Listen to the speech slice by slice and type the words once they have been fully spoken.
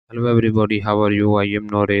Hello everybody, how are you? I am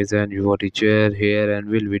Noresh and your teacher here and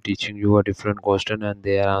will be teaching you a different question and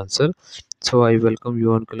their answer. So I welcome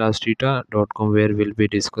you on classtheta.com where we'll be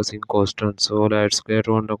discussing questions. So let's get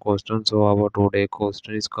on the question. So our today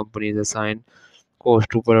question is companies assign cost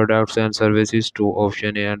to products and services to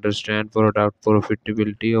option A understand product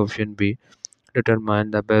profitability, option B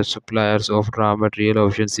determine the best suppliers of raw material,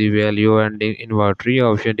 option C value and inventory,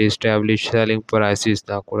 option D establish selling prices.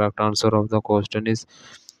 The correct answer of the question is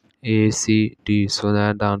ACD. So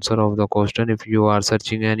that the answer of the question. If you are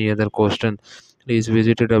searching any other question, please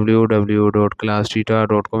visit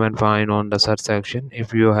www.classtheta.com and find on the search section.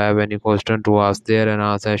 If you have any question to ask there and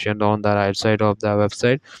ask session on the right side of the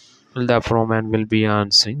website, the proman will be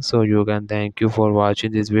answering. So you can thank you for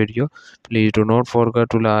watching this video. Please do not forget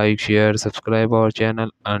to like, share, subscribe our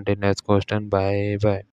channel. Until next question. Bye bye.